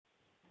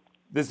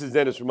This is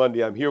Dennis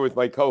Ramundi. I'm here with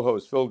my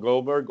co-host Phil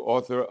Goldberg,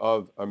 author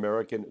of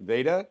American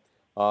Veda,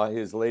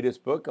 his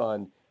latest book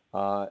on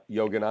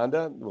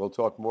Yogananda. We'll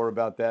talk more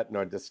about that in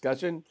our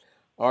discussion.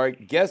 Our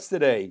guest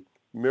today,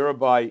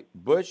 Mirabai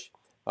Bush.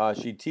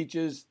 She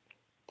teaches,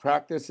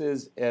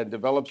 practices, and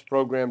develops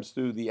programs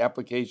through the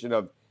application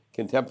of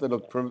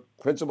contemplative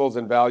principles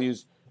and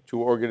values to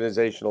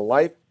organizational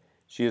life.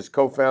 She is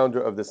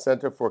co-founder of the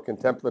Center for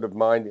Contemplative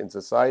Mind in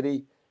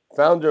Society,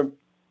 founding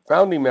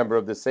member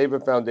of the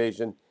Seva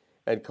Foundation,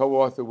 and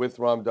co-author with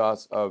Ram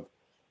Dass of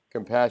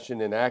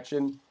Compassion in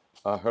Action.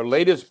 Her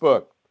latest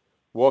book,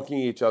 Walking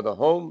Each Other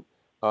Home,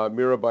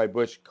 Mirabai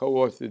Bush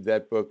co-authored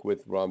that book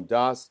with Ram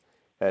Dass,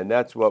 and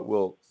that's what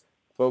we'll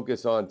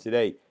focus on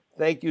today.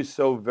 Thank you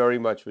so very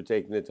much for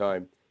taking the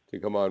time to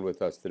come on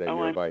with us today,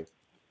 Mirabai.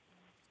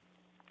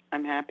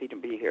 I'm happy to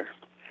be here.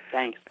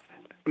 Thanks.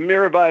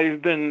 Mirabai,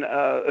 you've been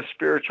a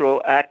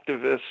spiritual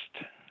activist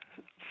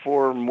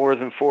for more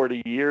than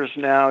 40 years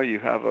now. You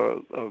have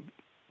a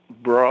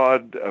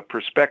broad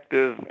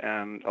perspective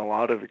and a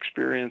lot of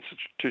experience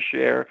to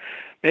share.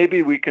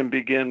 Maybe we can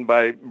begin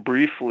by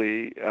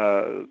briefly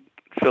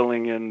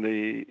filling in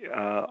the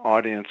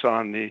audience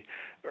on the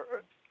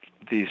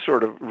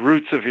sort of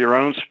roots of your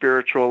own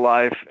spiritual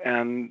life,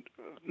 and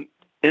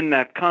in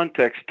that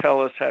context,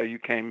 tell us how you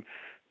came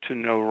to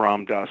know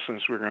Ram Dass,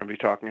 since we're going to be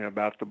talking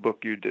about the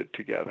book you did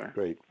together.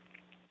 Great.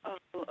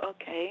 Oh,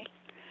 okay.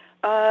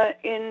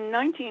 In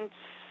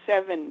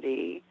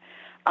 1970,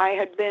 I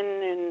had been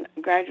in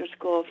graduate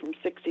school from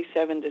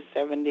 67 to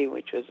 70,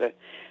 which was a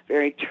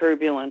very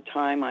turbulent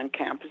time on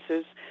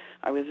campuses.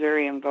 I was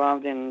very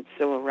involved in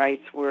civil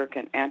rights work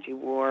and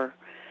anti-war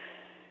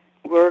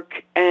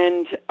work,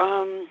 and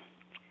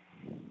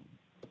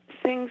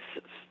things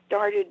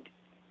started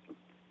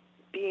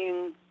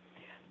being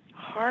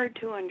hard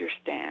to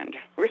understand,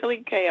 really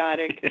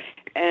chaotic,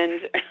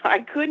 and I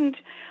couldn't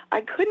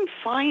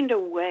find a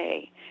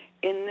way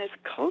in this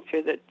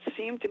culture that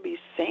seemed to be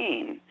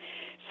sane.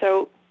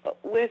 So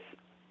with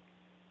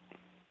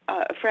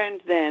a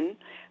friend then,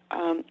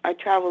 I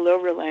traveled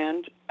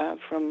overland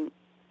from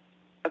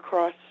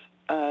across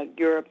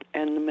Europe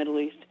and the Middle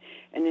East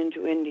and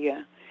into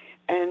India,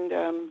 and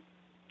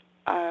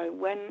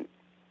when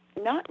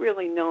not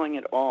really knowing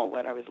at all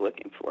what I was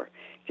looking for,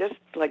 just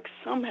like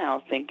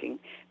somehow thinking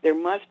there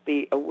must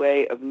be a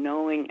way of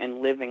knowing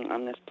and living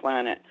on this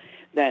planet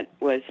that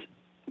was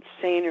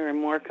saner and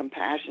more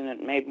compassionate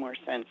and made more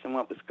sense than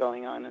what was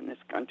going on in this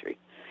country.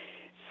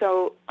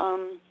 So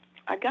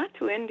I got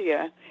to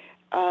India,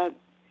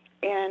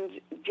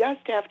 and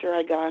just after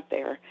I got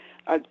there,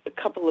 a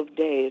couple of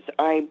days,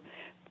 I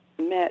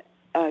met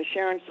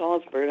Sharon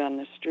Salzberg on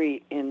the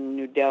street in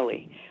New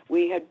Delhi.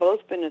 We had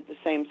both been at the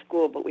same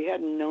school, but we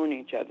hadn't known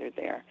each other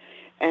there.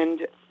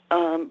 And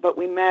but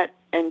we met,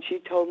 and she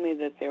told me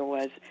that there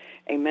was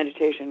a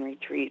meditation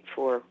retreat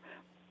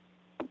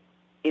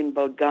in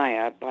Bodh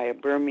Gaya by a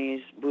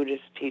Burmese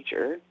Buddhist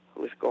teacher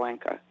who was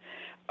Goenka,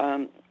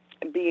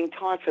 being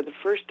taught for the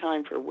first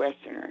time for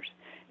Westerners,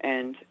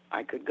 and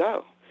I could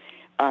go.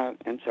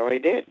 And so I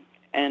did.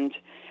 And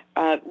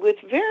with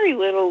very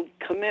little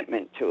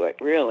commitment to it,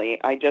 really.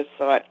 I just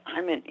thought,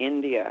 I'm in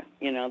India,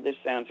 this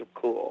sounds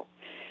cool.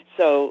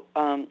 So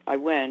I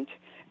went,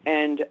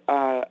 and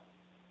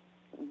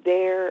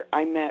there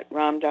I met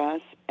Ram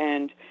Dass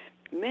and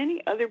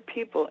many other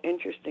people,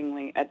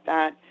 interestingly, at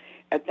that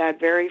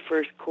very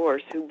first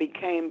course, who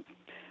became,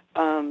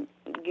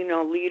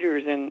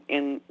 leaders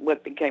in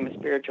what became a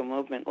spiritual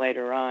movement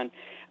later on.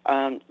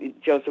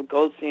 Joseph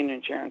Goldstein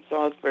and Sharon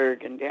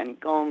Salzberg and Danny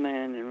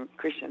Goleman and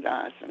Krishna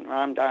Das and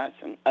Ram Dass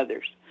and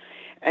others.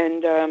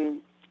 And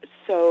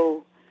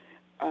so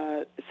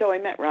I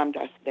met Ram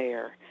Dass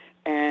there,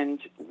 and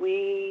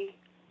we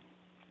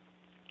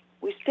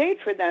stayed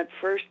for that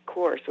first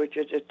course, which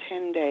was a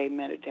 10-day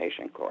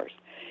meditation course.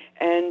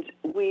 And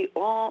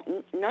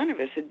none of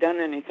us had done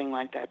anything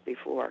like that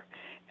before.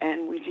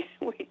 And we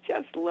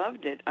just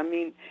loved it. I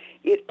mean,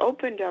 it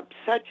opened up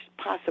such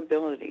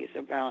possibilities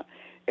about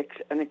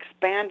an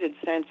expanded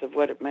sense of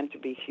what it meant to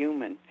be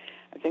human.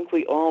 I think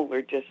we all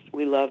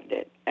we loved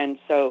it. And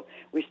so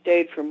we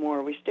stayed for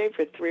more. We stayed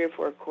for 3 or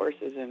 4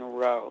 courses in a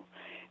row.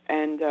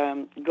 And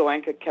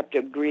Goenka kept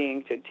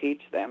agreeing to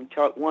teach them,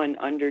 taught one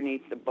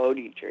underneath the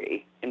Bodhi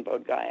tree in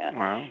Bodh Gaya.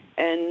 Wow.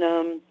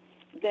 And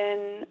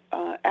then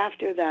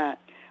after that,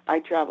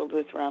 I traveled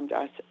with Ram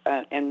Dass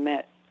and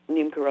met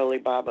Neem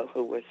Karoli Baba,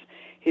 who was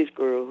his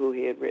guru, who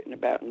he had written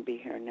about in Be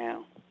Here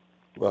Now.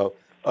 Well,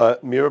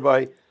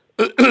 Mirabai,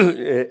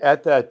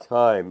 at that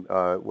time,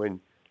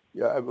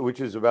 which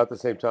is about the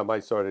same time I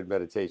started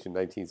meditation,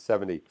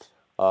 1970,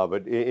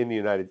 but in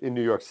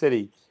New York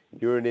City,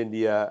 you're in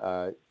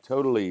India,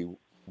 totally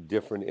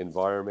different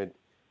environment.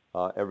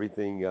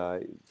 Everything,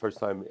 first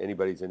time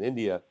anybody's in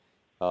India,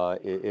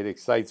 it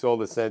excites all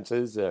the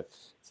senses.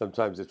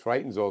 Sometimes it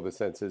frightens all the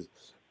senses.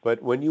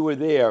 But when you were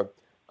there,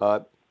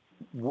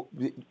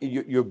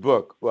 your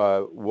book,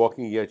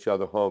 Walking Each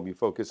Other Home, you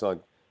focus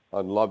on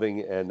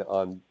loving and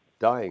on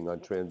dying, on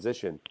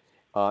transition.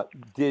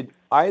 Did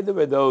either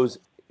of those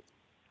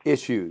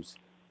issues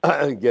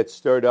get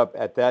stirred up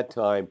at that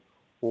time,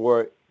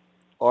 or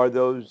are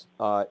those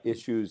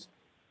issues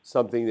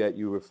something that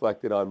you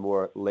reflected on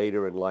more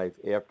later in life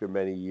after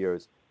many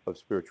years of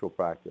spiritual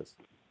practice?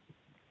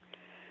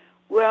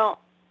 Well,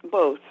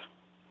 both.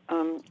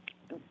 Um,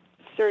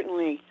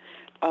 Certainly,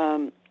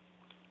 um,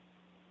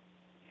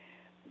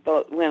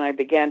 but when I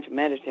began to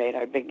meditate,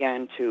 I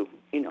began to,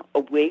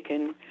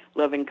 awaken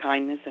loving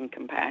kindness and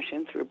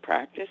compassion through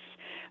practice,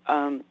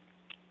 um,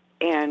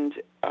 and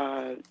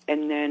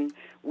then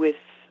with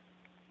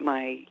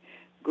my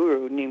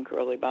guru Neem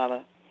Karoli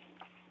Baba,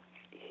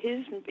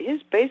 his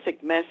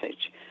basic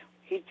message.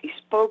 He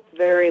spoke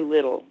very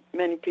little.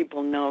 Many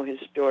people know his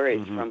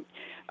stories from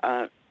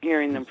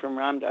hearing them from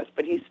Ram Dass,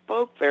 but he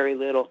spoke very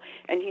little,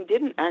 and he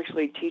didn't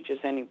actually teach us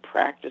any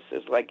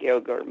practices like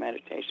yoga or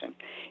meditation.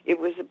 It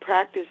was a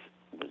practice.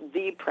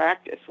 The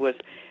practice was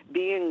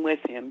being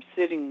with him,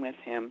 sitting with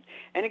him,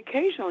 and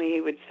occasionally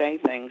he would say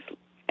things,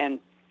 and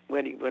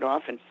what he would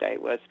often say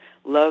was,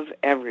 love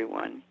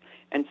everyone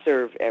and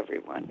serve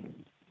everyone,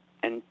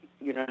 and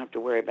you don't have to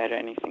worry about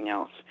anything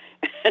else.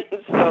 And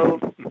so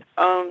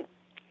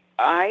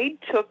I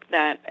took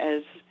that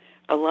as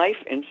a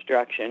life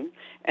instruction,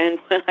 and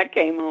when I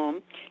came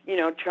home,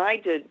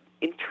 tried to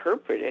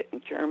interpret it in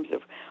terms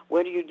of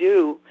what do you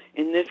do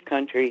in this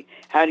country?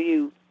 How do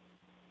you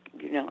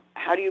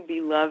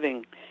be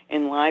loving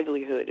in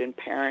livelihood, in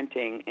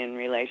parenting, in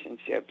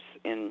relationships,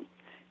 and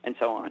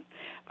so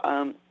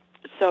on.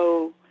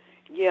 So,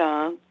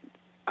 yeah,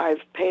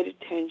 I've paid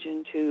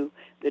attention to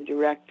the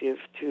directive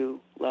to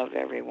love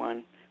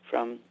everyone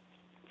from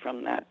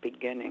that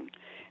beginning,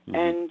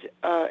 and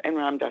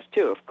Ram Dass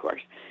too, of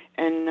course,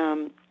 and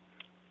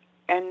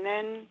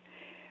then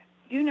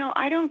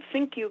I don't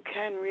think you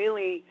can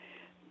really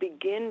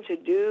begin to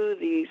do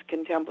these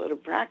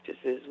contemplative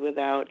practices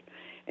without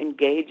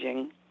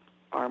engaging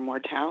our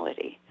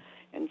mortality,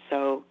 and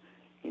so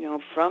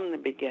from the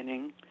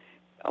beginning,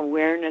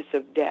 awareness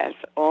of death.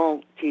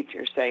 All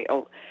teachers say,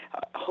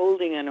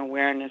 holding an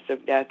awareness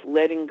of death,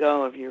 letting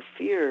go of your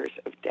fears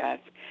of death,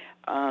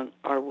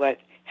 are what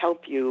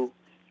help you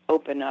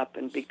open up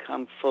and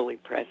become fully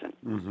present.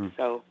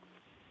 So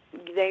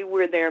they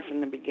were there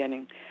from the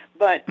beginning.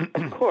 But,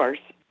 of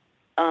course,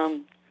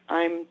 I'm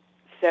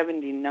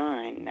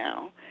 79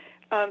 now.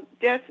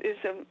 Death is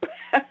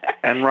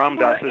and Ram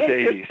Dass is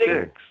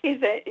 86.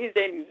 He's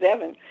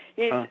 87.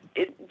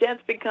 Death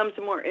becomes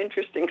a more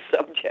interesting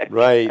subject.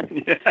 Right.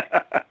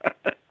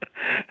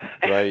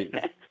 Right.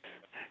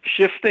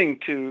 Shifting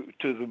to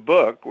the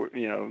book,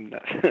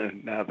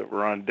 now that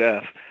we're on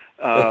death,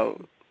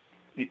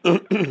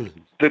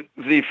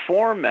 the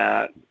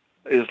format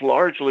is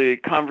largely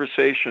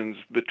conversations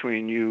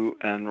between you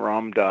and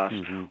Ram Dass.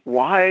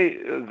 Why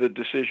the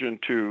decision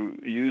to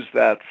use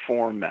that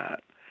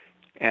format?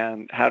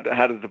 And how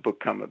did the book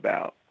come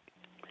about?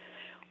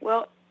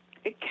 Well,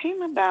 it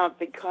came about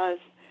because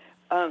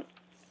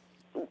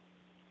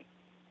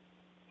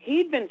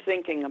he'd been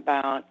thinking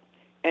about,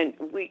 and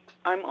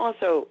I'm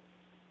also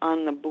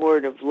on the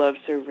board of Love,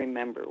 Serve,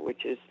 Remember,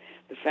 which is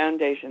the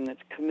foundation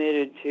that's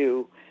committed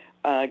to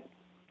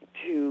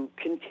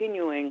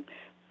continuing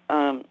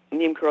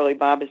Neem Karoli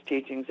Baba's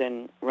teachings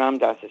and Ram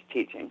Dass's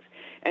teachings.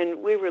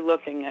 And we were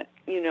looking at,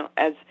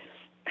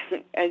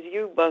 as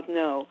you both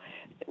know,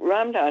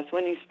 Ram Dass,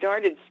 when he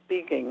started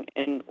speaking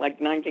in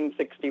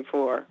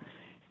 1964,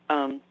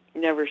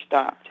 never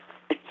stopped.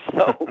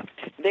 So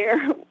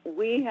there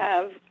we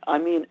have, a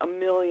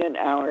million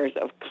hours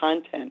of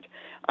content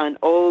on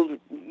old,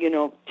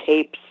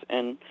 tapes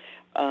and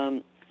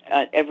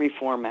every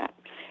format.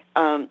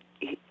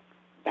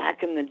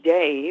 Back in the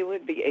day,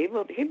 he'd be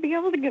able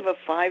to give a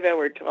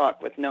 5-hour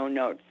talk with no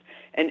notes,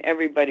 and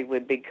everybody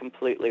would be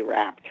completely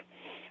rapt.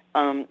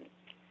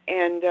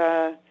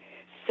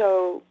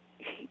 So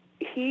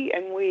he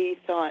and we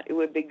thought it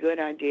would be a good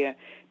idea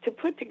to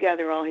put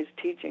together all his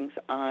teachings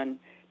on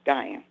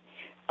dying.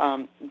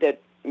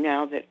 That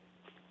now that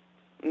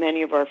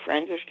many of our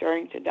friends are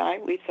starting to die,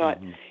 we thought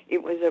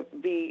it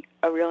would be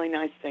a really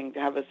nice thing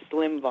to have a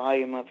slim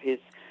volume of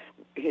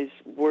his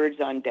words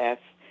on death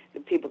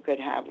that people could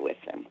have with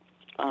them.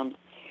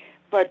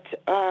 But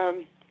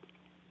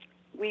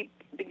we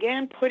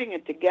began putting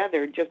it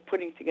together, just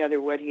putting together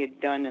what he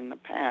had done in the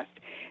past.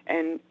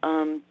 And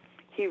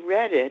he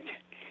read it,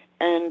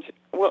 and,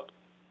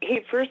 he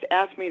first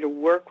asked me to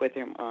work with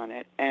him on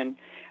it, and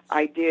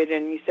I did,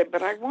 and he said,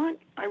 but I want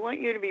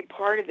you to be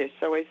part of this.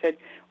 So I said,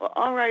 well,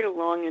 I'll write a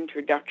long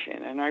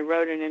introduction, and I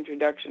wrote an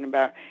introduction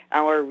about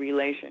our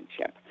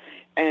relationship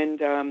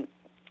and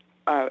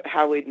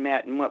how we'd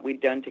met and what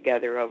we'd done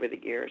together over the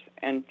years.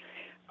 And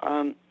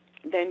then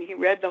he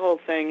read the whole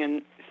thing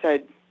and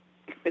said,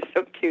 it was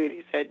so cute,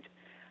 he said,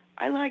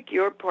 I like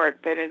your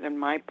part better than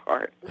my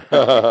part.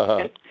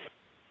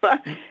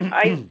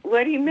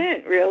 What he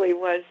meant really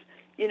was,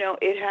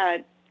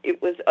 it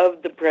was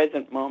of the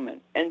present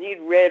moment, and he'd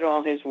read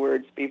all his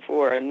words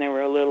before, and they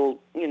were a little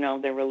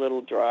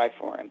dry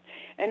for him.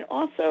 And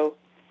also,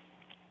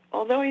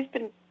 although he's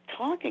been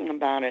talking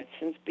about it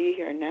since Be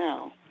Here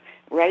Now,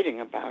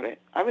 writing about it.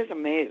 I was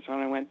amazed when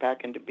I went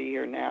back into Be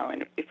Here Now,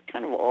 and it's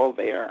kind of all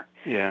there.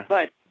 Yeah.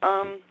 But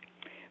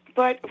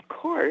of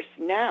course,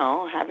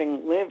 now,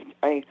 having lived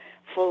a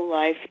full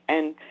life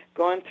and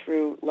gone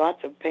through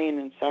lots of pain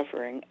and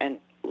suffering and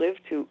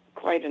lived to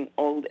quite an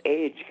old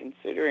age,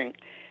 considering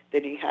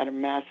that he had a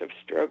massive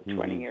stroke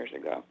 20 years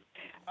ago,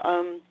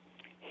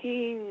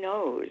 he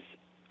knows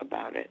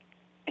about it.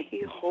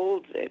 He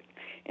holds it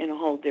in a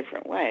whole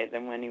different way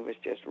than when he was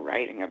just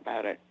writing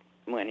about it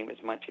when he was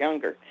much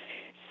younger.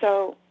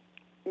 So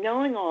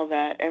knowing all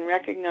that and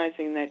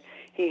recognizing that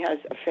he has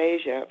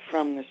aphasia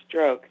from the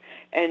stroke,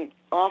 and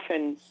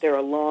often there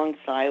are long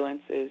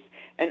silences,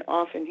 and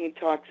often he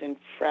talks in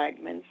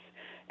fragments,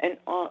 and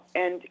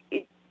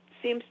it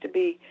seems to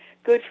be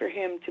good for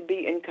him to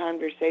be in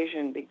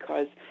conversation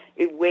because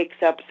it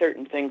wakes up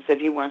certain things that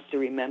he wants to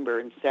remember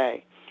and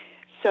say.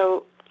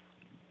 So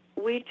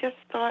we just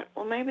thought,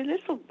 well, maybe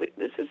this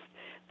is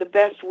the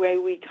best way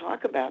we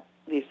talk about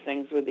these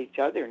things with each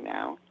other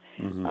now.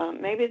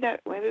 Maybe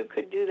we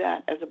could do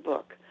that as a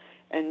book.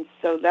 And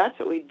so that's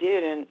what we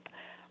did, and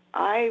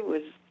I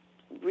was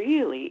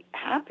really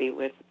happy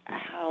with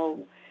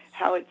how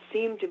it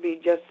seemed to be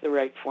just the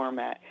right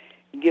format,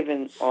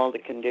 given all the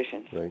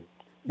conditions. Right.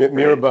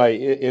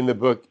 Mirabai, in the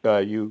book,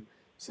 you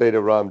say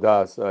to Ram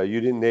Dass, you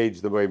didn't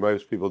age the way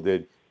most people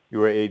did. You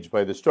were aged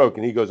by the stroke.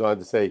 And he goes on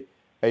to say,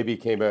 I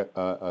became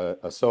a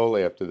soul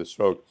after the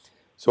stroke.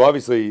 So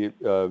obviously,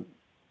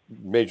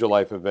 major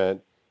life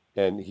event,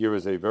 and here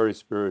is a very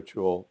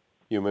spiritual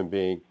human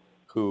being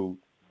who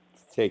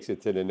takes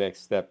it to the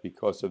next step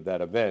because of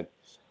that event.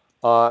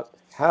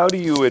 How do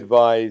you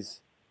advise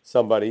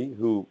somebody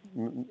who,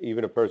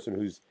 even a person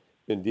who's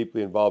been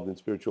deeply involved in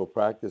spiritual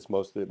practice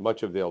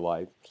much of their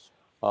life,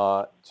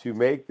 to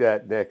make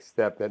that next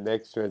step, that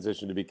next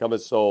transition, to become a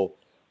soul,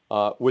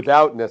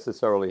 without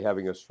necessarily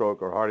having a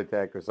stroke or heart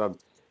attack or some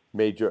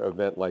major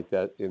event like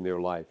that in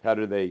their life? How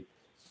do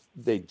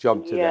they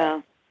jump to that?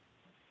 Yeah.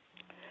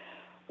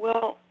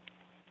 Well,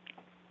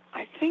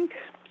 I think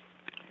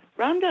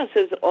Ram Dass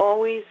has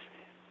always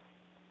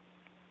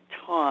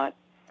taught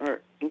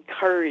or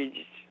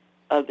encouraged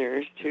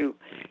others to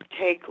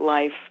take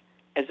life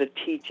as a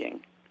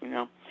teaching,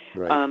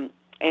 Right.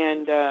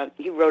 And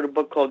he wrote a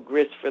book called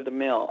Grist for the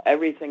Mill.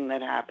 Everything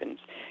that happens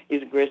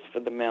is grist for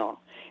the mill.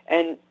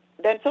 And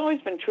that's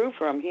always been true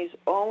for him. He's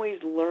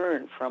always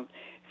learned from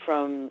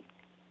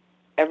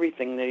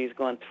everything that he's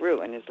gone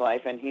through in his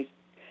life, and he's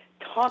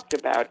talked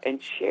about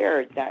and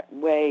shared that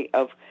way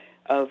of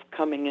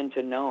coming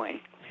into knowing.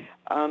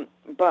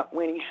 But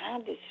when he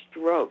had the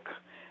stroke,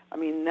 I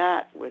mean,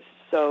 that was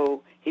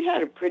so... He'd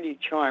had a pretty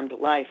charmed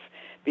life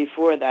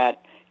before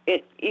that,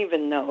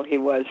 even though he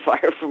was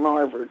fired from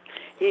Harvard.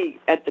 He,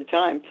 at the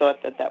time,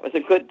 thought that was a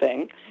good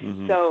thing.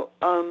 So,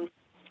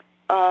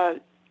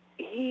 but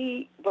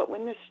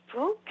when the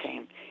stroke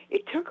came,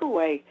 it took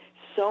away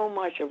so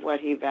much of what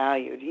he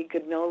valued. He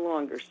could no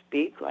longer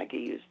speak like he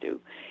used to.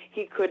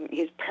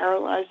 He's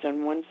paralyzed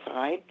on one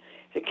side,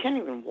 so he can't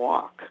even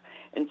walk.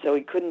 And so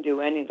he couldn't do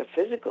any of the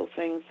physical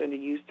things that he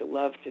used to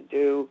love to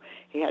do.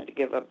 He had to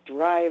give up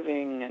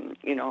driving, and,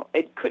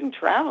 it couldn't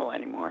travel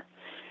anymore.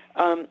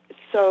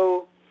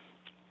 So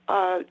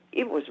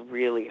it was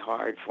really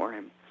hard for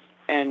him.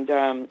 And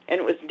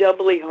it was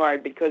doubly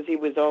hard because he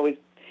was always,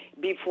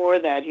 before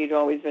that, he'd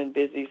always been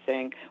busy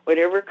saying,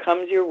 whatever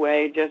comes your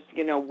way, just,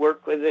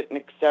 work with it and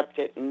accept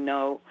it and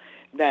know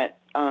that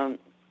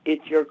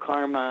it's your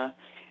karma.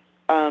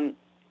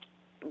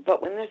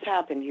 But when this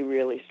happened, he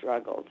really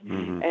struggled.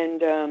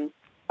 And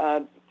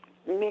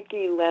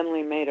Mickey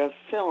Lemley made a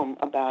film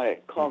about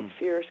it called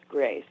Fierce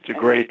Grace. It's a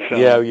great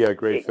film. Yeah,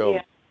 great film.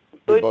 Yeah,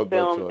 good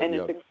film, and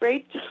it's a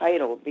great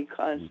title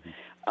because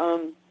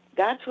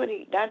that's what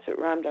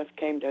Ram Dass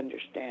came to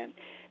understand,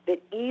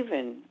 that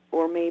even,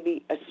 or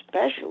maybe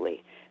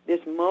especially, this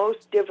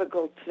most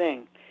difficult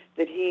thing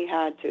that he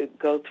had to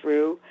go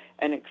through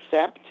and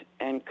accept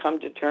and come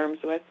to terms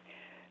with,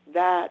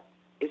 that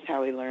is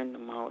how he learned the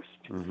most.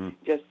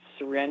 Just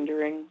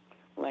surrendering,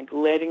 like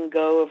letting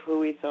go of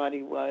who he thought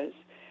he was,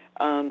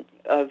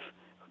 of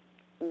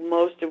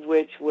most of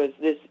which was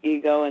this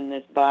ego and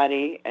this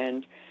body,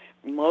 and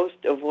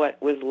most of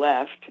what was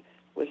left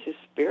was his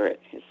spirit,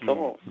 his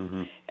soul.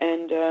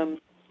 And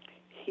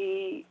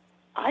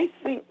I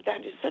think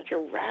that is such a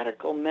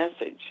radical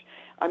message.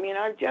 I mean,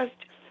 I've just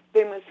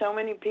been with so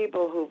many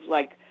people who've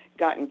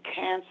gotten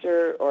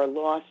cancer or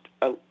lost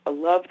a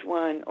loved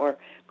one or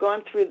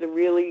gone through the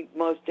really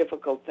most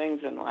difficult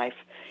things in life.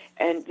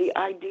 And the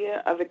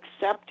idea of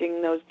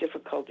accepting those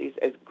difficulties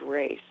as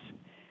grace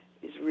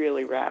is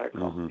really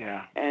radical.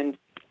 Yeah. And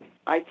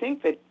I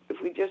think that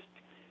if we just,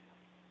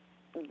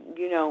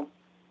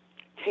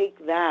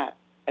 take that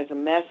as a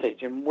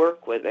message and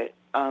work with it,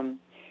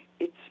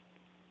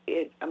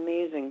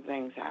 amazing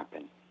things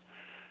happen.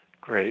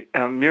 Great.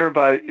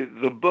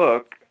 Mirabai, the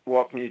book,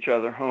 Walking Each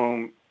Other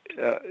Home,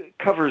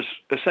 covers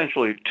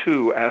essentially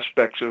two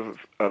aspects of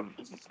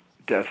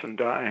death and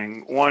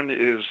dying. One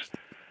is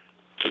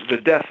the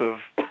death of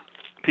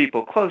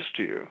people close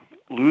to you,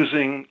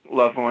 losing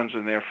loved ones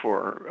and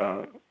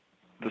therefore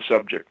the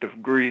subject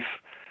of grief,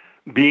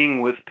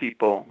 being with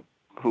people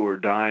who are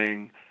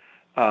dying,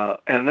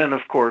 and then,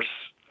 of course,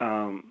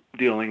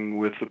 dealing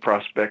with the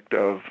prospect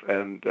of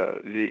and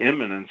the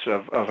imminence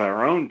of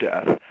our own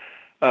death.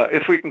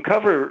 If we can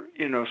cover,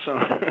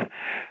 some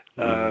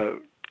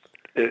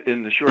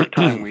in the short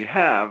time we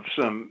have,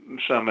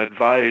 some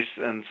advice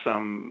and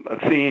some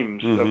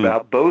themes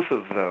about both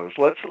of those.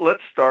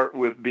 Let's start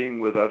with being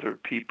with other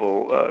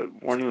people.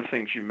 One of the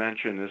things you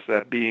mentioned is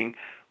that being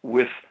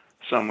with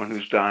someone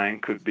who's dying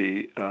could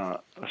be a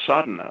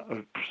sadhana, a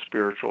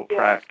spiritual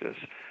practice.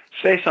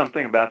 Say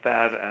something about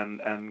that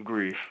and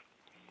grief.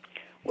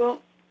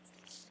 Well,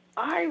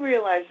 I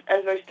realized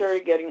as I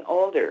started getting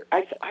older,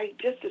 I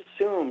just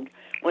assumed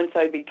once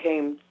I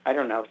became,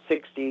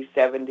 60,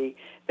 70,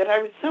 that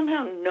I would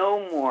somehow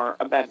know more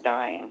about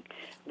dying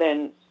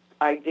than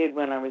I did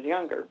when I was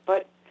younger.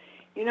 But,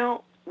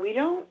 we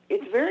don't,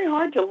 it's very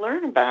hard to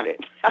learn about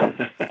it.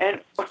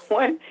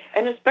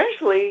 and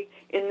especially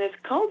in this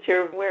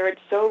culture where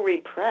it's so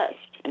repressed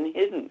and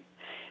hidden.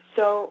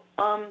 So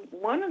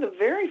one of the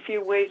very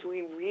few ways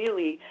we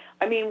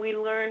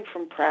learn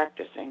from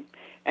practicing,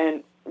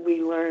 and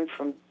we learn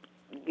from,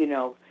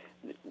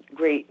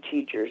 great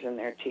teachers and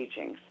their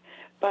teachings.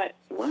 But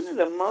one of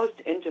the most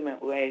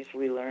intimate ways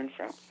we learn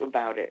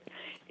about it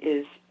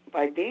is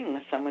by being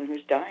with someone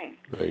who's dying.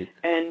 Right.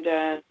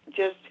 And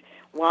just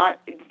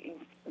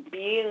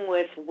being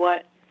with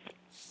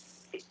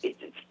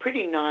it's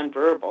pretty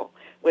nonverbal,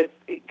 with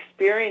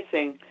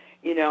experiencing,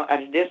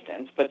 at a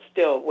distance, but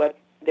still what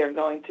they're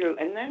going through,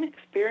 and then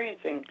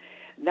experiencing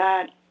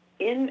that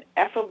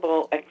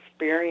ineffable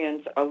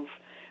experience of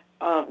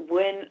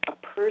when a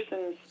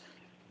person's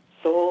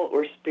soul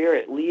or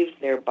spirit leaves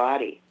their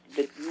body,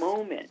 the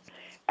moment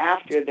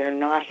after they're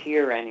not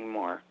here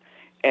anymore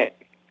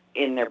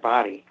in their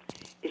body,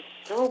 is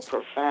so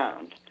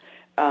profound.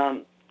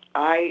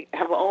 I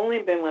have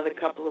only been with a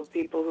couple of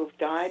people who've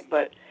died,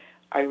 but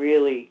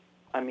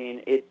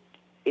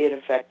it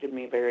affected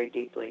me very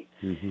deeply.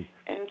 Mm-hmm.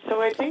 And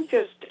so I think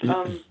just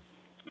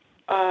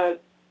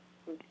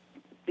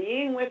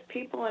being with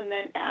people, and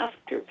then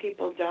after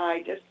people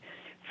die, just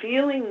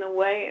feeling the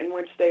way in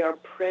which they are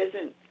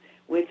present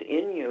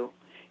within you,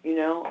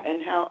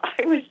 and how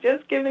I was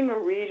just giving a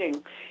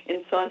reading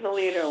in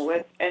Sausalito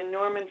and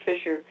Norman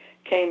Fisher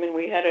came and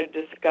we had a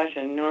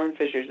discussion. Norman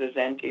Fisher's a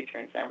Zen teacher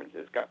in San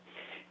Francisco.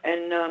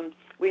 And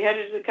we had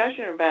a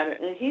discussion about it,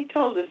 and he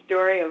told a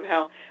story of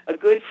how a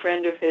good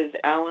friend of his,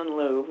 Alan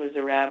Liu, who's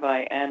a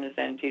rabbi and a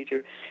Zen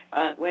teacher,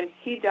 when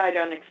he died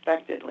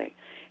unexpectedly.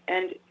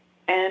 And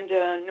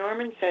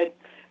Norman said,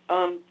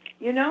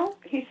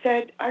 he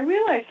said, I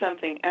realized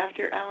something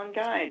after Alan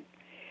died.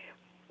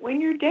 When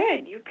you're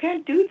dead, you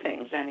can't do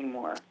things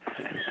anymore.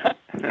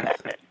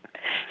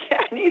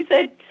 Yeah, and he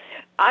said,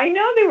 I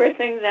know there were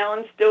things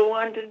Alan still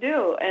wanted to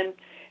do, and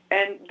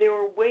there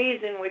were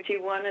ways in which he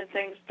wanted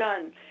things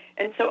done.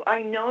 And so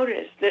I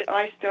noticed that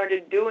I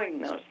started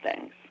doing those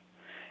things.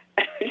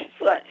 I just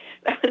thought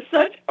that was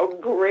such a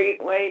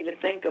great way to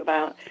think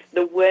about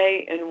the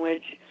way in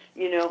which,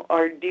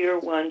 our dear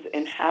ones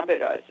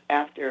inhabit us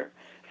after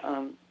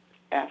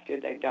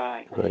they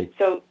die. Right.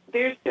 So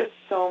there's just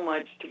so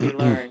much to be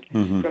learned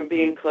from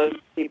being close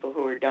to people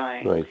who are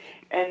dying. Right.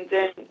 And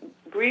then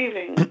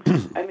grieving,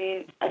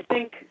 I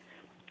think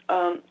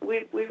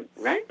we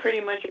write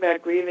pretty much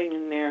about grieving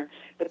in there,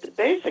 but the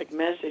basic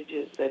message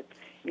is that,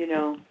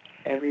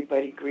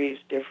 everybody grieves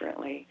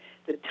differently.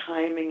 The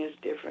timing is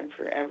different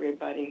for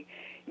everybody.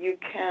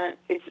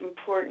 It's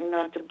important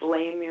not to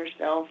blame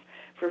yourself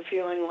for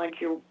feeling like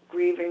you're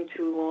grieving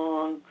too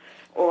long,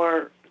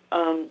 or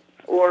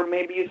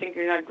maybe you think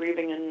you're not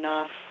grieving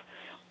enough,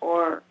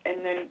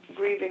 and then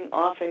grieving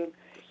often,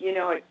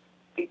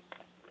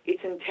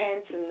 it's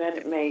intense, and then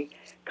it may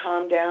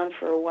calm down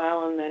for a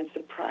while, and then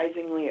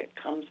surprisingly it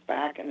comes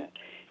back in a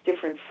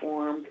different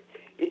form.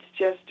 It's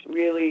just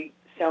really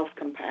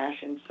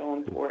self-compassion so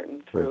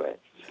important through it.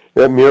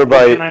 Yeah,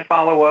 Mirabai. Can I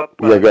follow up,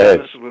 go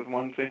ahead. with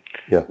one thing?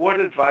 Yeah. What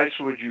advice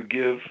would you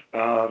give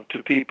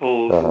to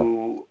people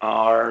who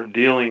are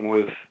dealing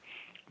with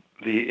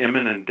the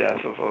imminent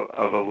death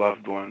of a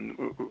loved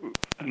one,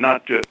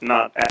 not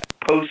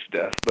at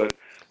post-death, but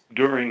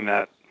during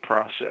that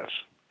process?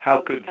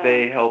 How could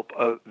they help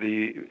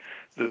the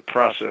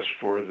process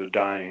for the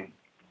dying?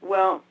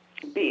 Well,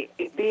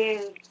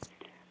 being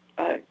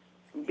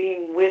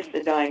with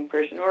the dying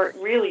person, or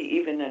really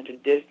even at a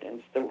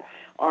distance,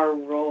 our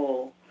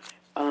role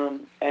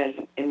as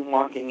in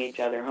walking each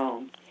other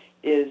home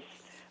is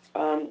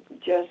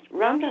just,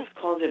 Ram Dass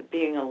calls it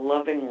being a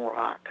loving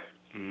rock,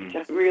 which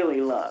I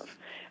really love.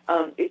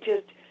 It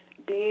just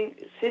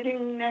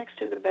sitting next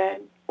to the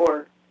bed,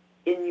 or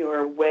in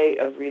your way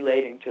of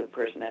relating to the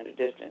person at a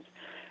distance,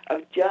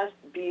 of just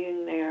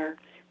being there,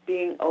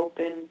 being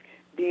open,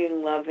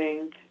 being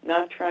loving,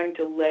 not trying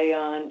to lay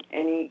on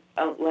any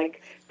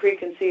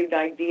preconceived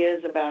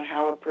ideas about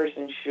how a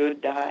person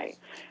should die.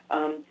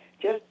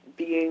 Just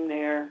being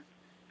there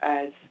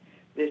as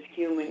this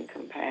human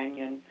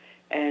companion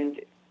and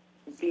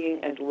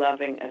being as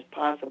loving as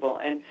possible.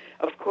 And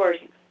of course,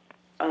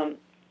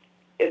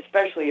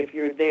 especially if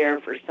you're there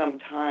for some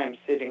time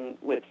sitting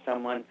with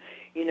someone,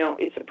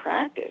 it's a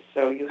practice.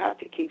 So you have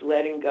to keep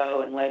letting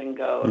go and letting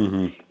go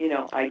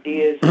of,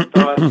 ideas and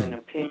thoughts and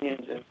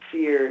opinions and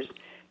fears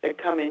that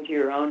come into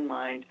your own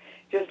mind,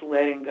 just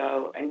letting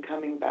go and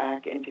coming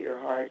back into your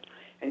heart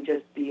and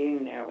just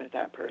being there with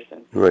that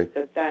person. Right.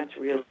 That's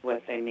really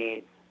what they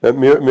need.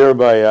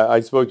 Mirabai, I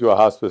spoke to a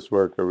hospice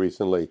worker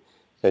recently,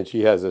 and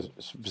she has a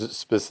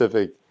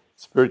specific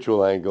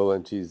spiritual angle,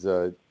 and she's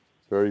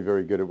very,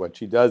 very good at what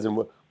she does. And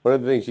one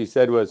of the things she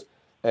said was,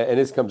 and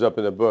this comes up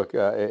in the book,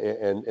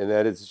 and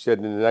that is, she said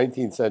in the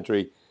 19th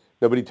century,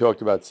 nobody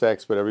talked about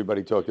sex, but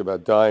everybody talked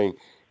about dying.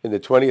 In the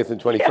 20th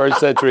and 21st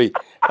century,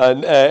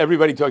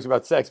 everybody talks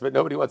about sex, but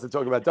nobody wants to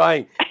talk about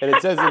dying. And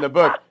it says in the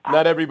book,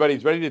 not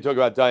everybody's ready to talk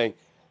about dying.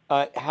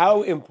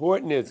 How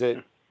important is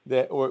it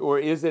that, or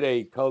is it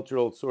a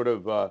cultural sort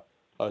of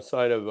a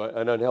sign of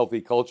an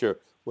unhealthy culture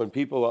when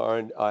people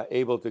aren't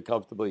able to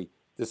comfortably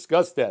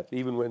discuss death,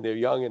 even when they're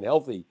young and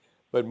healthy,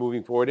 but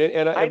moving forward?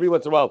 And I every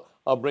once in a while,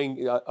 I'll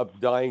bring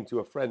up dying to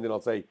a friend, and I'll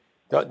say,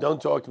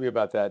 don't talk to me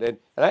about that. And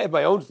I have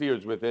my own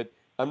fears with it.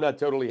 I'm not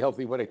totally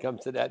healthy when it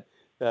comes to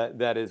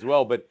that as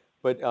well. But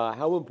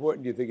how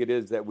important do you think it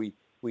is that we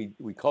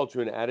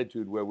culture an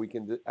attitude where we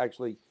can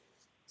actually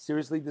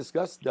seriously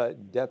discuss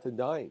death and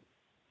dying?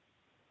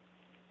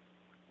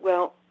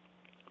 Well,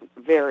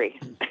 very.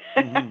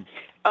 Mm-hmm.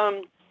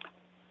 um,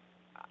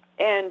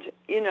 and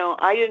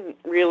I didn't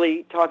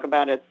really talk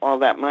about it all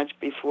that much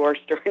before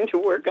starting to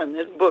work on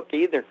this book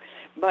either.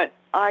 But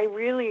I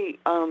really,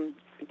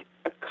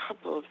 a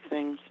couple of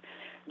things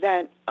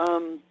that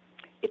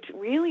it's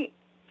really,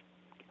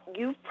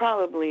 you've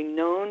probably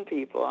known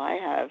people, I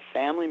have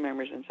family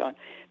members and so on,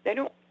 they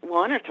don't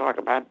want to talk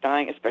about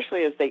dying,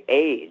 especially as they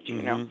age,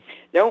 Mm-hmm.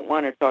 They don't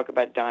want to talk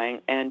about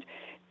dying. And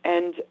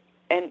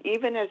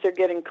even as they're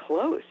getting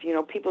close,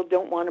 people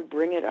don't want to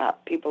bring it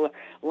up. People are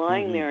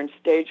lying Mm-hmm. there in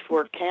stage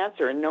 4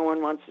 cancer, and no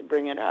one wants to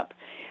bring it up.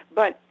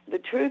 But the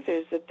truth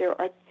is that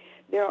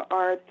there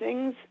are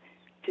things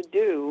to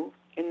do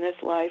in this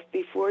life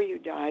before you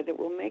die that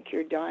will make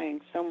your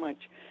dying so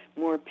much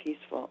more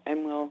peaceful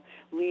and will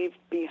leave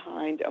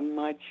behind a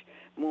much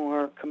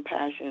more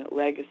compassionate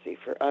legacy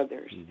for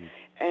others. Mm-hmm.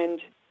 And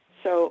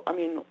so,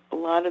 a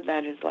lot of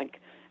that is like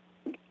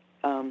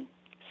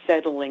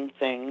settling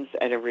things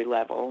at every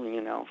level,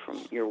 from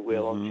your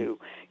will Mm-hmm. to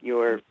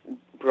your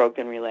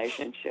broken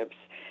relationships.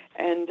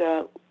 And,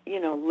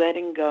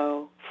 letting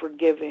go,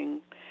 forgiving,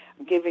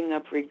 giving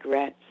up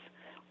regrets.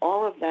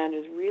 All of that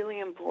is really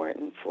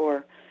important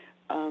for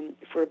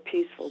a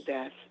peaceful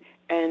death.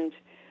 And,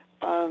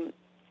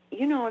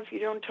 if you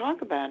don't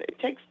talk about it, it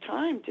takes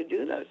time to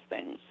do those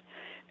things.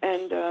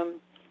 And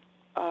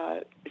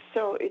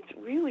so it's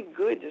really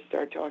good to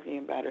start talking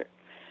about it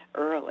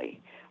early.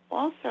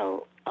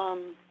 Also,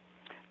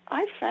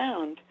 I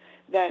found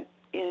that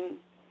in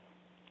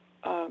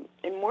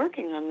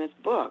working on this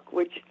book,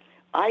 which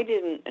I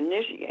didn't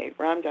initiate,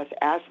 Ram Dass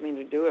asked me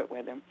to do it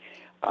with him,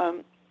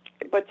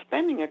 but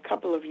spending a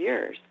couple of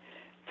years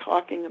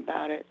talking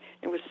about it,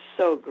 it was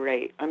so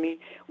great.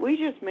 We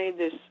just made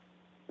this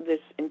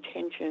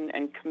intention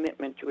and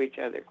commitment to each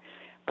other.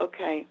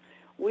 Okay,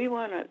 we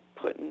want to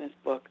put in this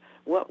book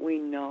what we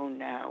know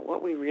now,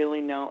 what we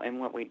really know and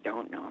what we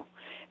don't know,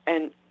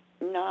 and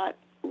not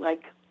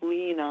like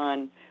lean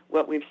on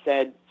what we've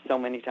said so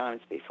many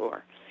times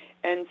before.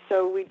 And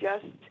so we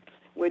just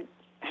would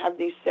have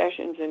these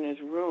sessions in his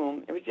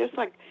room. It was just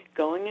like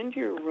going into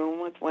your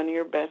room with one of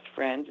your best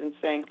friends and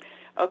saying,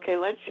 okay,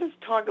 let's just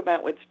talk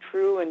about what's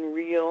true and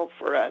real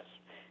for us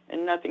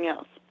and nothing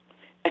else.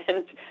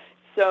 And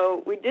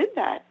so we did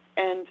that.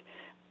 And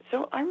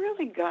so I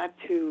really got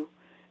to,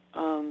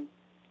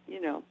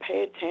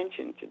 pay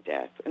attention to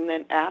death. And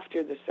then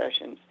after the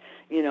sessions,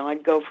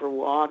 I'd go for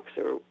walks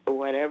or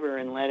whatever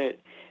and let it,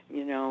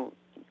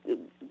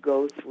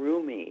 go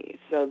through me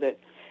so that,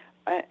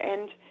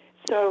 and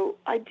so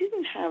I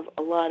didn't have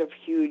a lot of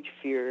huge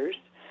fears.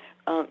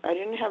 I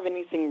didn't have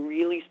anything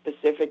really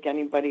specific,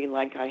 anybody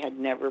like I had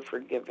never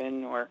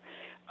forgiven or,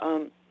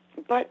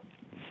 but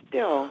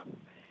still,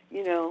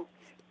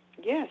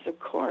 yes, of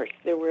course,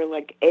 there were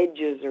like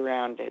edges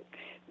around it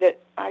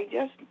that I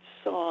just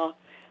saw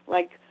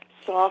like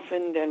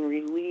softened and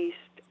released.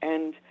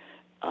 And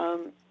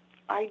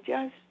I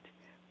just,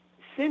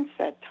 since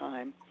that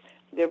time,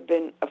 there have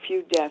been a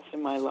few deaths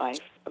in my life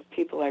of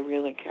people I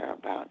really care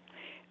about.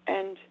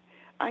 And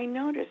I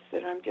noticed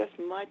that I'm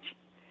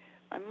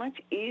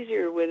much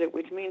easier with it,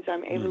 which means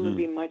I'm able to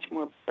be much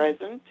more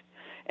present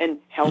and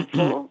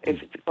helpful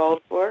if it's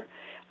called for,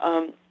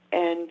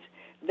 and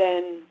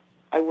than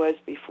I was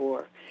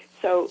before.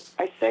 So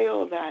I say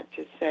all that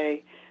to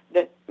say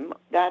that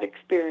that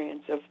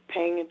experience of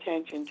paying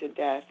attention to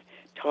death,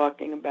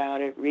 talking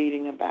about it,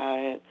 reading about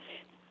it,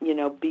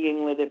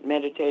 being with it,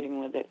 meditating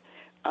with it,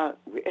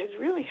 has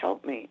really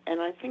helped me, and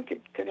I think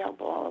it could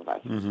help all of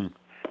us. Mm-hmm.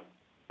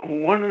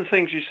 One of the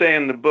things you say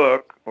in the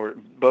book, or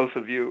both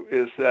of you,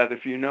 is that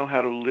if you know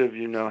how to live,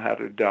 you know how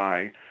to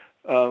die.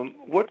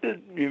 What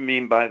did you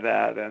mean by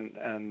that,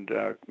 and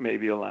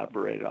maybe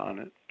elaborate on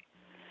it?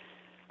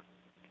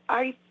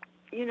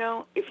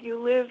 if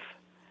you live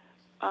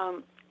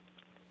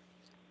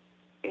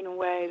in a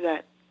way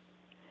that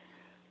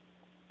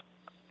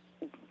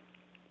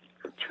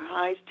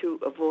tries to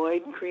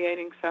avoid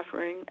creating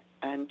suffering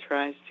and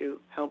tries to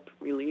help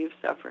relieve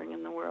suffering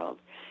in the world,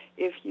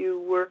 if you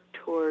work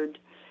toward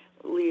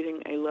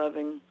leading a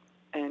loving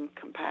and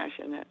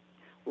compassionate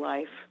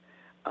life,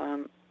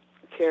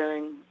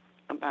 caring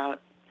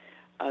about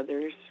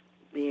others,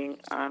 being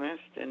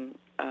honest and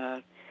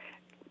as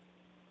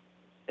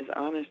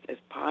honest as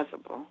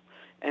possible,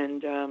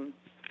 and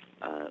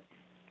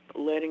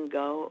letting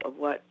go of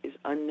what is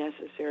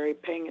unnecessary,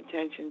 paying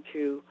attention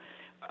to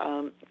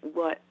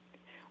what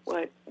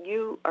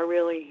you are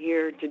really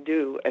here to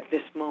do at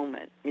this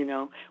moment,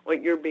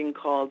 what you're being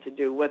called to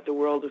do, what the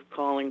world is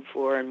calling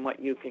for, and what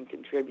you can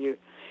contribute.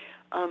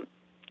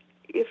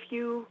 If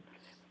you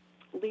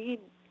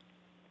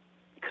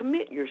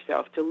commit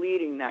yourself to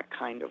leading that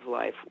kind of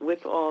life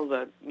with all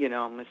the,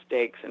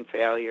 mistakes and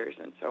failures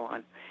and so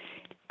on,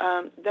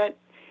 that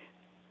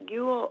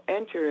you will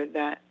enter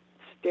that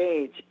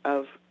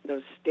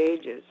those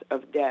stages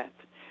of death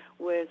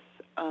with,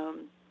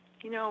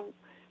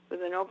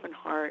 with an open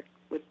heart,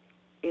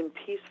 in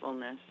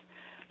peacefulness,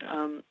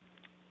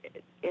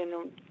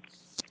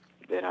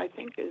 that I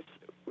think is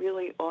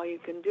really all you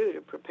can do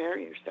to prepare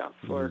yourself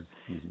for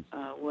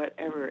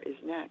whatever is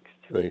next.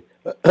 Right.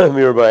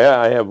 Mirabai,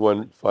 I have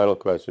one final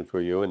question for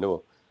you, and then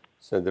we'll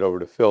send it over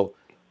to Phil.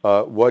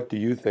 What do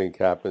you think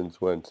happens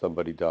when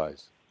somebody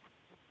dies?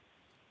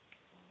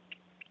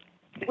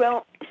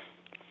 Well,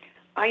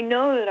 I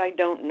know that I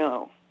don't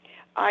know.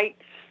 I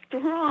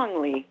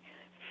strongly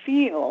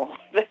feel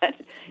that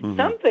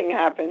something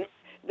happens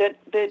that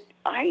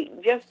I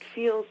just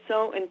feel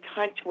so in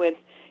touch with,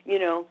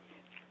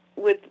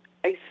 with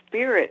a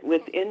spirit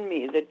within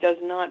me that does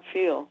not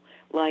feel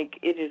like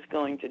it is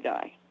going to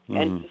die.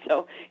 And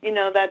so,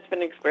 that's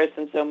been expressed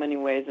in so many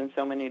ways in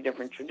so many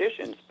different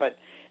traditions, but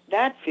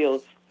that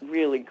feels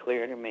really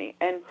clear to me.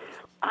 And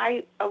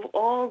of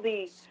all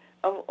the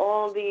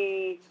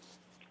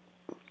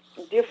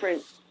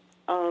different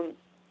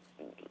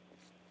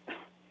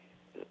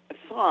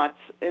thoughts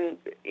in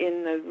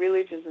the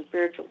religious and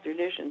spiritual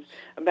traditions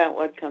about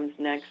what comes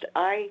next,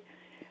 I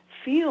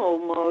feel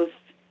most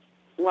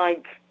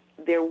like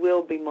there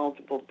will be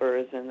multiple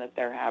births and that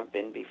there have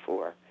been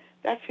before.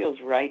 That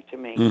feels right to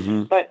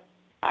me. But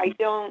I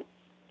don't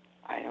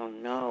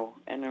know,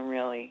 and I'm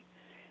really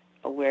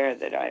aware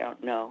that I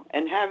don't know.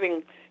 And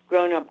having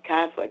grown up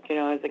Catholic,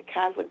 as a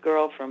Catholic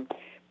girl from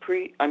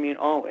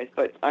always,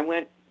 but I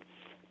went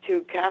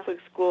to Catholic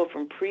school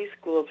from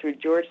preschool through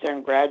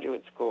Georgetown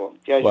Graduate School.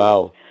 Jesuit.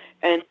 Wow.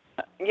 And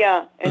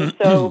and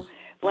so,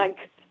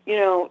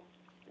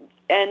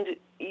 and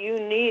you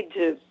need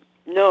to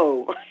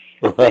know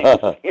things,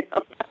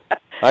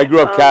 I grew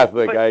up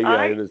Catholic. but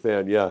I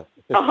understand, yeah.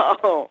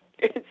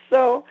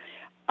 So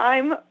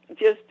I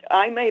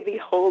may be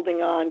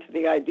holding on to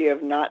the idea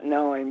of not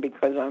knowing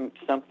because I'm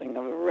something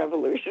of a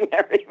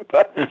revolutionary,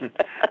 but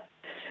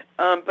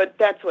but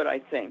that's what I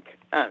think.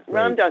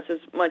 Ram Dass is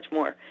much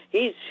more.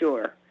 He's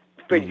sure,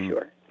 pretty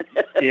sure.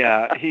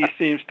 Yeah, he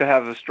seems to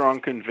have a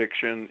strong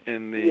conviction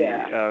in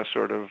the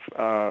sort of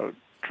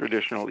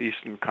traditional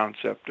Eastern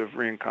concept of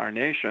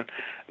reincarnation.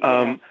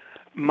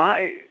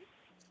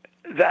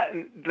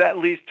 That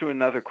leads to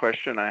another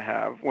question I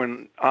have.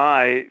 When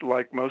I,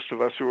 like most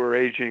of us who are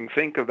aging,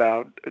 think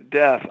about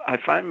death, I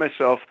find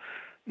myself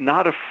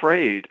not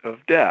afraid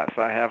of death.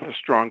 I have a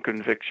strong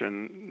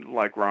conviction,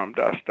 like Ram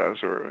Dass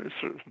does, or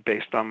sort of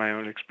based on my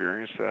own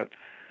experience, that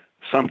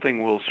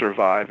something will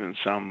survive in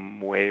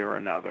some way or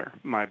another,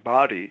 my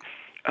body.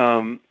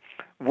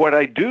 What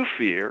I do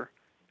fear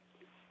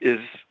is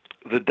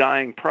the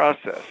dying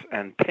process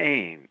and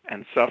pain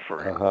and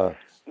suffering.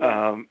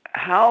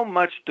 How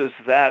much does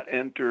that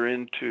enter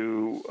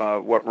into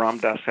what Ram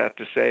Dass had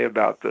to say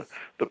about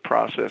the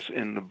process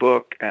in the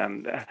book,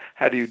 and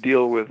how do you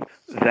deal with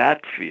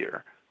that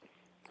fear?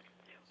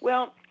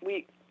 Well,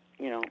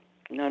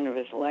 none of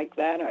us like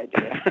that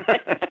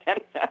idea.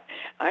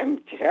 I'm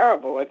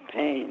terrible with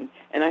pain,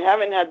 and I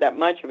haven't had that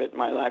much of it in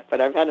my life,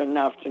 but I've had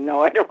enough to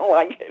know I don't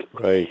like it.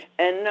 Right.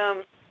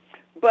 And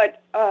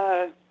but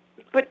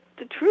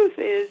the truth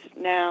is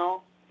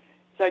now,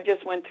 so I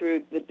just went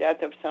through the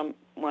death of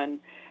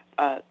someone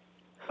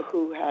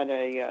who had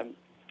a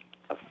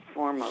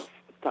form of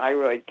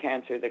thyroid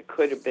cancer that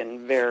could have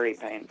been very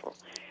painful.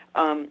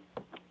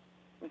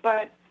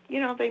 But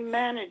they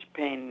manage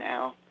pain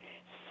now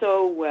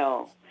so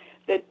well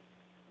that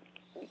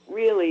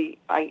really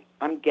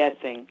I'm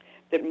guessing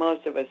that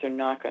most of us are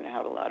not going to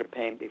have a lot of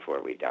pain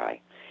before we die.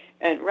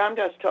 And Ram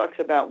Dass talks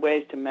about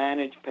ways to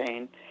manage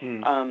pain,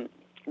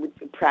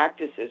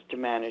 practices to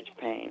manage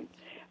pain.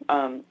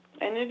 And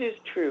it is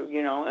true,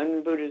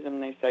 in Buddhism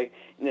they say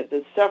that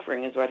the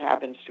suffering is what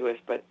happens to us,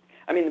 the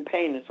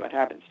pain is what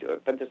happens to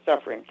it, but the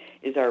suffering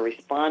is our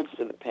response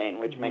to the pain,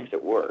 which makes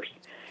it worse.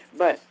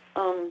 But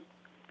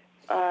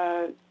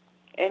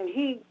and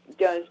he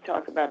does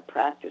talk about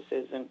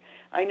practices, and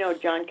I know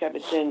John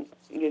Kabat-Zinn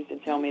used to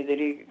tell me that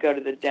he could go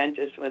to the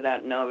dentist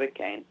without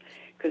Novocaine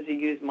because you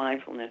use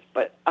mindfulness,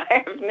 but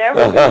I have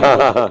never been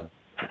able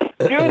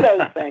to do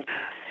those things.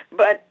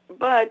 But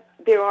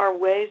there are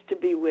ways to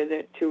be with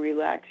it, to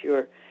relax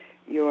your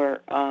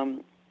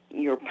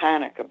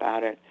panic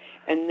about it,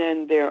 and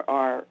then there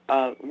are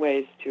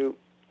ways to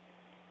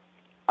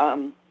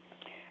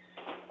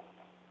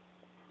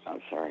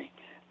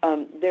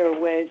there are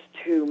ways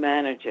to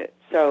manage it.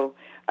 So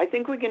I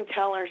think we can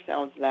tell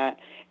ourselves that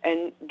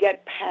and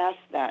get past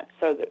that,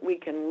 so that we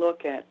can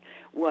look at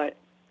what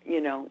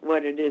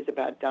it is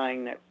about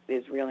dying that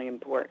is really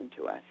important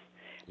to us.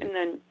 And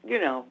then,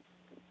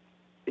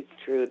 it's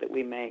true that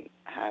we may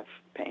have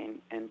pain,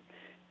 and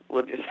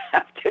we'll just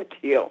have to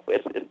deal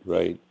with it.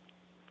 Right.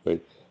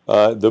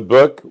 The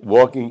book,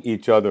 Walking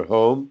Each Other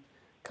Home,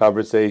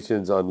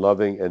 Conversations on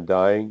Loving and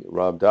Dying,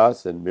 Ram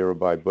Dass and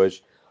Mirabai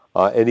Bush.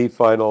 Any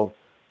final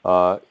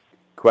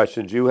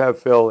questions you have,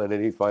 Phil, and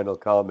any final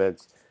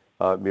comments,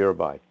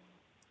 Mirabai?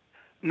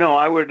 No,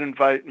 I would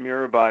invite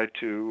Mirabai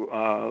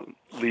to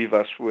leave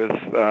us with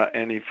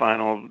any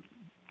final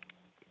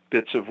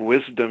bits of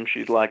wisdom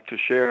she'd like to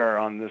share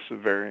on this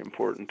very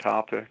important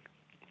topic.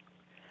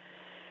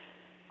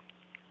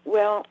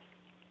 Well,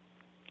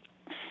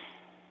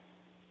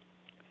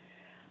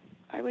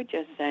 I would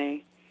just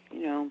say,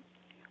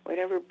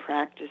 whatever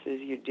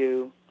practices you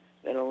do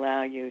that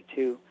allow you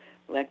to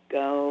let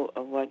go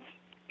of what's,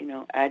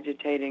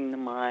 agitating the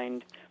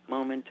mind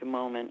moment to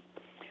moment,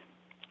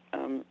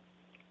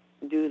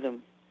 do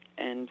them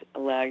and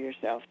allow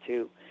yourself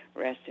to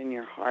rest in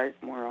your heart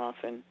more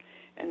often,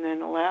 and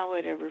then allow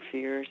whatever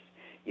fears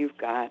you've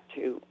got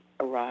to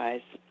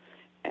arise.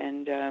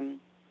 And,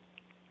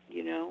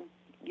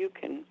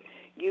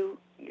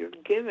 you're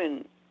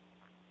given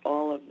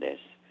all of this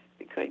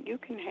because you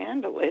can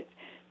handle it.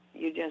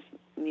 You just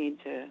need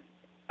to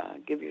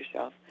give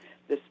yourself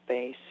the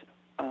space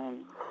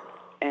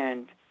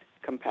and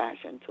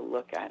compassion to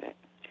look at it.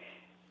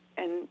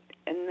 And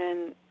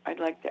then I'd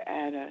like to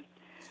add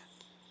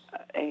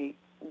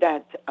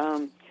that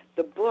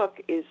the book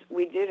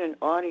we did an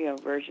audio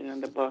version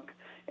of the book.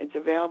 It's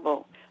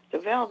available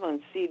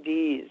in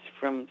CDs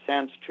from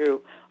Sounds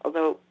True,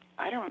 although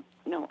I don't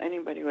know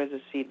anybody who has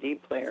a CD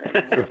player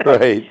anymore.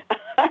 Right.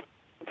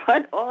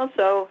 But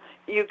also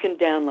you can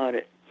download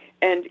it,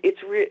 and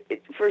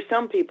for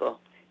some people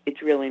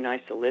it's really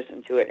nice to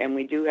listen to it. And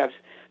we do have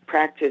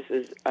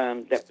practices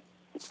that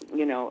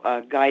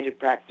guided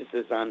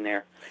practices on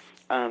there,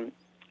 and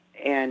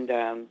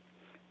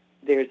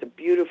there's a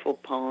beautiful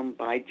poem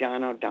by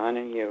John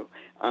O'Donohue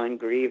on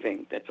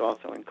grieving that's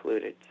also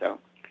included. So,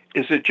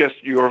 is it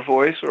just your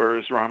voice, or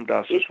is Ram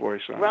Dass's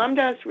voice on it? Ram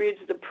Dass reads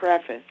the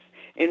preface,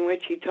 in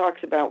which he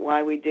talks about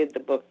why we did the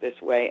book this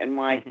way and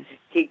why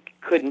he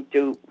couldn't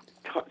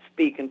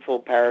speak in full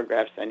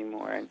paragraphs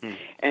anymore.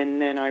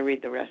 And then I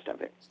read the rest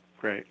of it.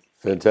 Great.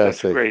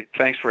 Fantastic. That's great.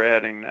 Thanks for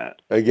adding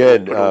that.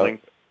 Again,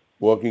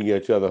 Walking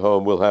Each Other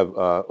Home, we'll have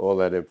all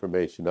that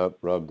information up.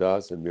 Ram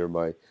Dass and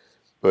Mirabai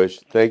Bush,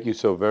 thank you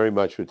so very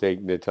much for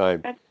taking the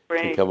time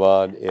to come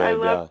on. And I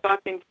love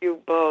talking to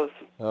you both.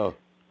 Oh,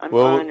 I'm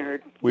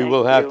honored. We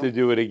will have to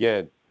do it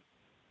again.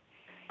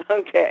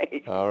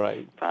 Okay. All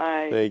right.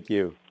 Bye. Thank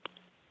you.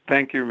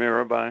 Thank you,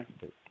 Mirabai.